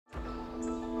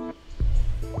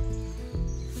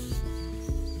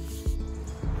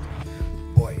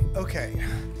Okay,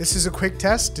 this is a quick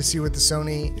test to see what the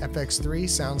Sony Fx3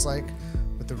 sounds like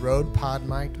with the Rode Pod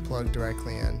mic plugged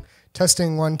directly in.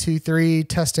 Testing 1 2 3,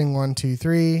 testing 1 2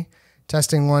 3,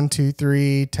 testing 1 2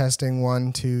 3, testing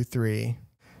 1 2 3.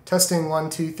 Testing 1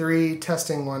 2 3,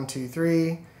 testing 1 2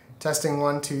 3, testing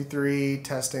 1 2 3,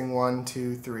 testing 1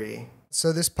 2 3.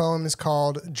 So this poem is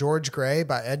called George Gray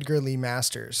by Edgar Lee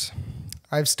Masters.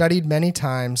 I've studied many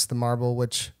times the marble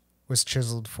which was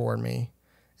chiseled for me,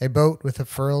 a boat with a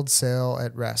furled sail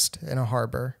at rest in a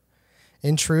harbor.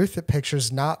 In truth, it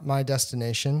pictures not my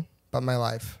destination, but my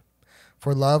life.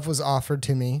 For love was offered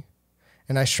to me,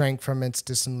 and I shrank from its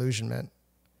disillusionment.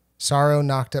 Sorrow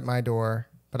knocked at my door,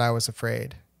 but I was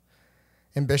afraid.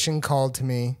 Ambition called to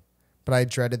me, but I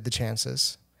dreaded the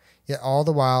chances. Yet all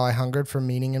the while I hungered for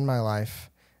meaning in my life,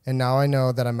 and now I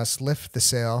know that I must lift the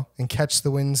sail and catch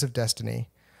the winds of destiny,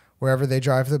 wherever they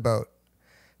drive the boat.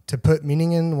 To put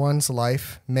meaning in one's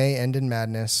life may end in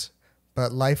madness,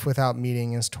 but life without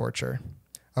meaning is torture,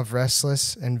 of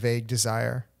restless and vague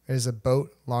desire. It is a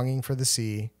boat longing for the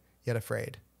sea, yet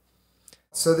afraid.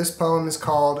 So this poem is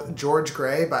called George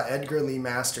Gray by Edgar Lee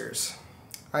Masters.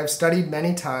 I have studied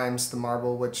many times the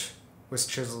marble which was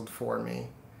chiseled for me,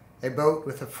 a boat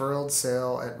with a furled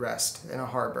sail at rest in a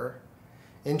harbor.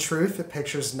 In truth, it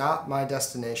pictures not my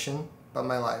destination, but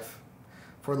my life.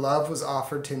 For love was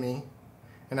offered to me,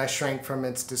 and I shrank from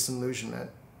its disillusionment.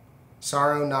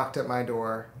 Sorrow knocked at my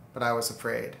door, but I was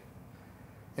afraid.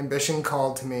 Ambition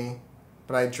called to me,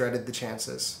 but I dreaded the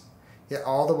chances. Yet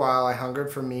all the while I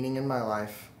hungered for meaning in my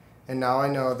life, and now I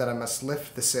know that I must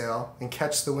lift the sail and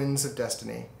catch the winds of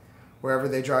destiny, wherever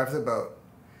they drive the boat.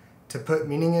 To put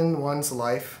meaning in one's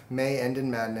life may end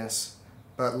in madness,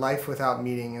 but life without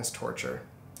meaning is torture,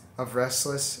 of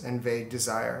restless and vague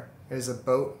desire. It is a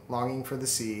boat longing for the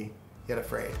sea, yet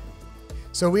afraid.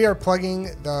 So we are plugging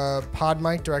the pod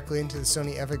mic directly into the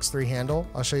Sony Fx3 handle.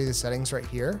 I'll show you the settings right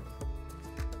here.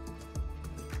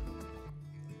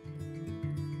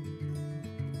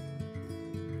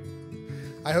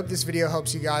 I hope this video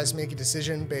helps you guys make a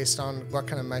decision based on what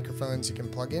kind of microphones you can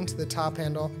plug into the top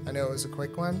handle. I know it was a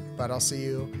quick one, but I'll see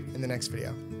you in the next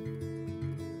video.